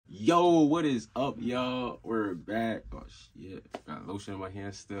Yo, what is up, y'all? We're back. Oh shit, got lotion in my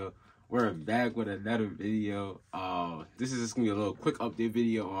hand still. We're back with another video. This is just gonna be a little quick update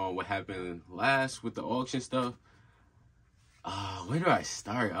video on what happened last with the auction stuff. Where do I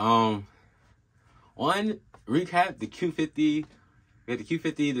start? One recap: the Q50. We had the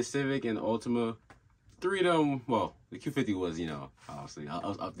Q50, the Civic, and the Ultima. Three of them. Well, the Q50 was, obviously, I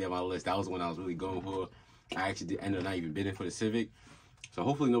was up there on my list. That was the one I was really going for. I actually ended up not even bidding for the Civic. So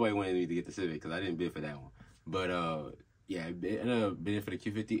hopefully nobody wanted me to get the Civic because I didn't bid for that one. But yeah, I ended up bidding for the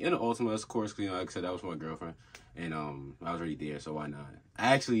Q50 and the Ultima, of course, because like I said, that was for my girlfriend, and I was already there, so why not?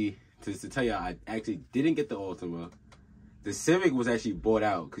 I actually, to tell y'all, I actually didn't get the Ultima. The Civic was actually bought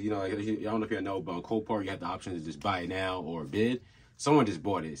out because like, I don't know if you know, but on Cold Park you have the option to just buy it now or bid. Someone just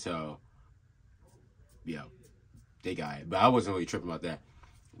bought it, so yeah, they got it. But I wasn't really tripping about that.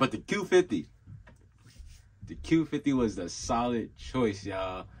 But the Q50. The Q50 was the solid choice,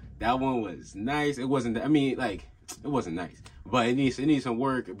 y'all. That one was nice. It wasn't, it wasn't nice. But it needs some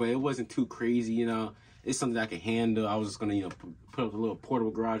work, but it wasn't too crazy, It's something I could handle. I was just gonna, put up a little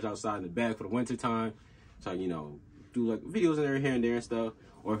portable garage outside in the back for the winter time. So, do like videos in there here and there and stuff.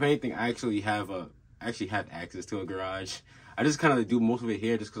 Or if anything, I actually have access to a garage. I just kind of do most of it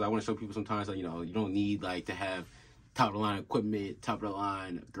here just because I want to show people sometimes that, you don't need like to have top of the line equipment, top of the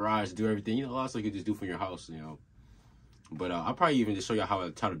line garage to do everything. A lot of stuff you can just do from your house, But I'll probably even just show you how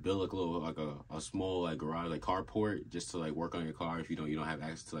to build like a little a small like garage, like carport, just to like work on your car if you don't have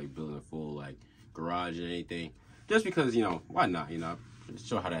access to like building a full like garage or anything. Just because, why not? Just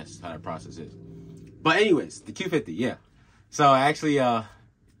show how that process is. But anyways, the Q50, yeah. So actually I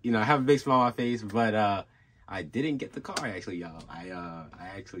have a big smile on my face, but I didn't get the car actually, y'all. I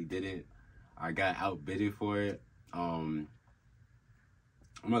actually didn't. I got outbidded for it. I'm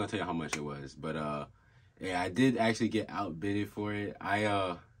not gonna tell you how much it was, but yeah, I did actually get outbidded for it.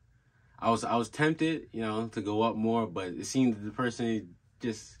 I was tempted, to go up more, but it seemed that the person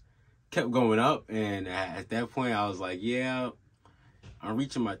just kept going up, and at that point, I was like, yeah, I'm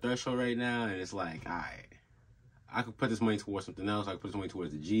reaching my threshold right now, and it's like, all right, I could put this money towards something else. I could put this money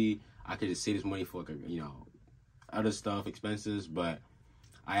towards the G. I could just save this money for, other stuff, expenses, but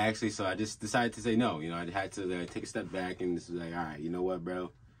I just decided to say no. I had to take a step back and just was like, all right, you know what,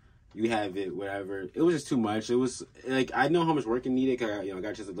 bro? You have it, whatever. It was just too much. It was like, I know how much work it needed because I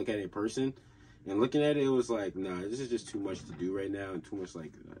got a chance to look at it in person. And looking at it, it was like, nah, this is just too much to do right now and too much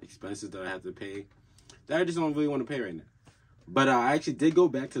like expenses that I have to pay that I just don't really want to pay right now. But I actually did go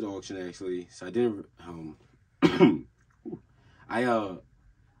back to the auction actually. So I didn't,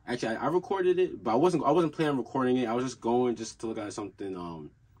 I recorded it, but I wasn't planning on recording it. I was just going just to look at something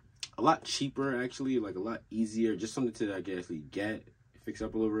a lot cheaper actually, like a lot easier, just something to I guess get, fix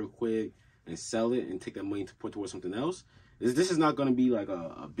up a little real quick and sell it and take that money to put towards something else. This is not going to be like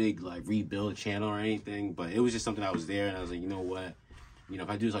a big like rebuild channel or anything, but it was just something I was there and I was like, you know what, if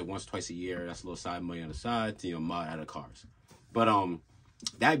I do this like once, twice a year, that's a little side money on the side to mod out of cars. But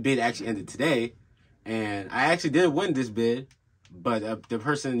that bid actually ended today, and I actually did win this bid. But the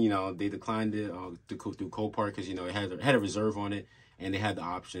person, they declined it through Cold Park because, it had a reserve on it, and they had the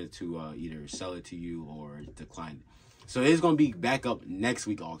option to either sell it to you or decline it. So it's going to be back up next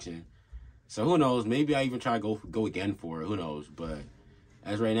week auction. So who knows? Maybe I even try to go again for it. Who knows? But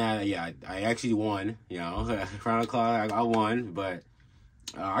as right now, yeah, I actually won. Around the clock, I won. But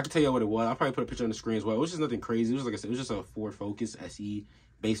I can tell you what it was. I'll probably put a picture on the screen as well. It was just nothing crazy. It was like I said, it was just a Ford Focus SE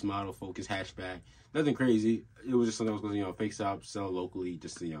base model Focus hatchback. Nothing crazy. It was just something I was going to, fix up, sell locally,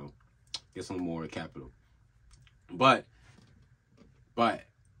 just to, get some more capital. But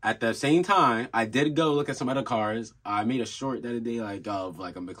at the same time, I did go look at some other cars. I made a short the other day, of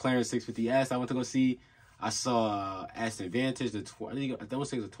a McLaren 650S I went to go see. I saw Aston Vantage, I want to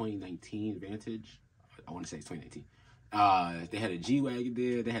say it was a 2019 Vantage. I want to say it's 2019. They had a G-Wagon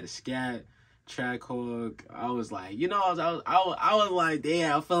there. They had a Scat. Trackhawk. I was like, I was like,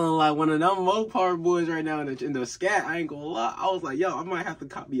 damn, I'm feeling like one of them Mopar boys right now in the Scat. I ain't gonna lie. I was like, yo, I might have to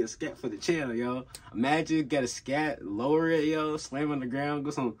copy a Scat for the channel, yo. Imagine get a Scat, lower it, yo, slam on the ground, go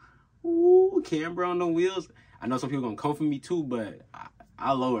some camber on the wheels. I know some people gonna come for me too, but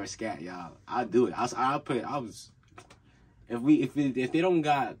I lower a Scat, y'all. I do it. If they don't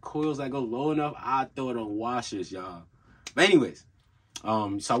got coils that go low enough, I throw it on washers, y'all. But anyways. So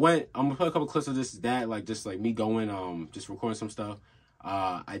I'm gonna put a couple clips of just me going, just recording some stuff.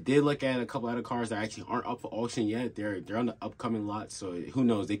 I did look at a couple other cars that actually aren't up for auction yet. They're on the upcoming lot, so who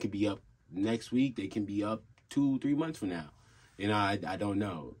knows? They could be up next week. They can be up 2-3 months from now. I don't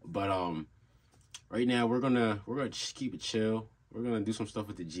know. But right now we're gonna just keep it chill. We're gonna do some stuff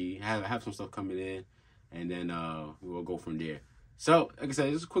with the G. Have some stuff coming in, and then we'll go from there. So, like I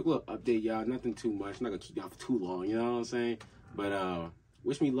said, just a quick little update, y'all. Nothing too much. I'm not gonna keep y'all for too long, you know what I'm saying? But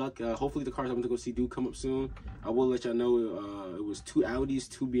wish me luck. Hopefully the cars I'm gonna go see do come up soon. I will let y'all know it was 2 Audis,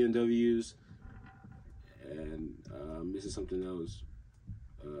 2 BMWs, and missing something else.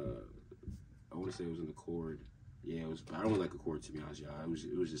 I want to say it was an Accord. Yeah, it was. I don't like Accord, to be honest, y'all. It was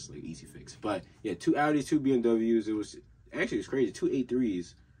just like easy fix. But yeah, 2 Audis, 2 BMWs. It was actually it's crazy. 2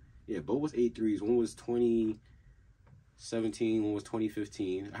 A3s. Yeah, both was A3s. One was 2017. One was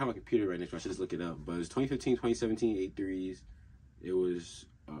 2015. I have my computer right next to me. I should just look it up. But it was 2015, 2017 A3s. It was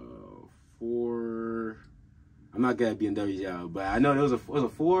 4. I'm not good at BMWs, y'all, but I know it was a 4.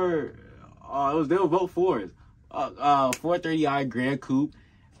 They were both 4s. 430i Grand Coupe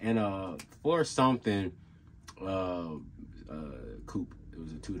and 4 something coupe. It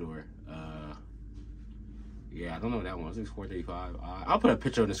was a 2-door. Yeah, I don't know that one. I think it's 435. I'll put a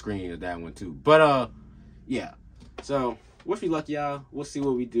picture on the screen of that one too. But yeah. So wish me luck, y'all. We'll see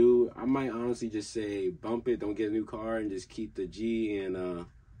what we do. I might honestly just say bump it, don't get a new car, and just keep the G and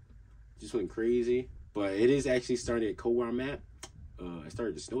just went crazy. But it is actually starting to get cold where I'm at. It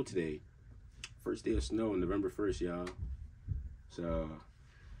started to snow today. First day of snow on November 1st, y'all. So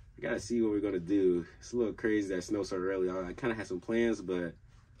I gotta see what we're gonna do. It's a little crazy that snow started early. I kind of had some plans, but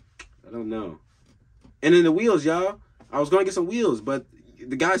I don't know. And then the wheels, y'all. I was gonna get some wheels, but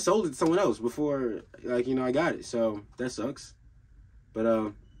the guy sold it to someone else before, like, you know, I got it. So that sucks.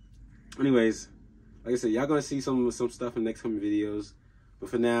 But anyways, like I said, y'all gonna see some stuff in the next coming videos. But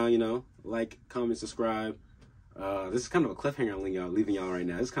for now, you know, like, comment, subscribe. This is kind of a cliffhanger I'm leaving y'all right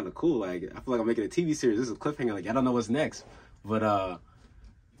now. It's kind of cool. Like, I feel like I'm making a TV series. This is a cliffhanger. Like, I don't know what's next. But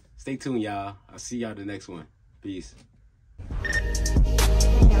stay tuned, y'all. I'll see y'all in the next one. Peace.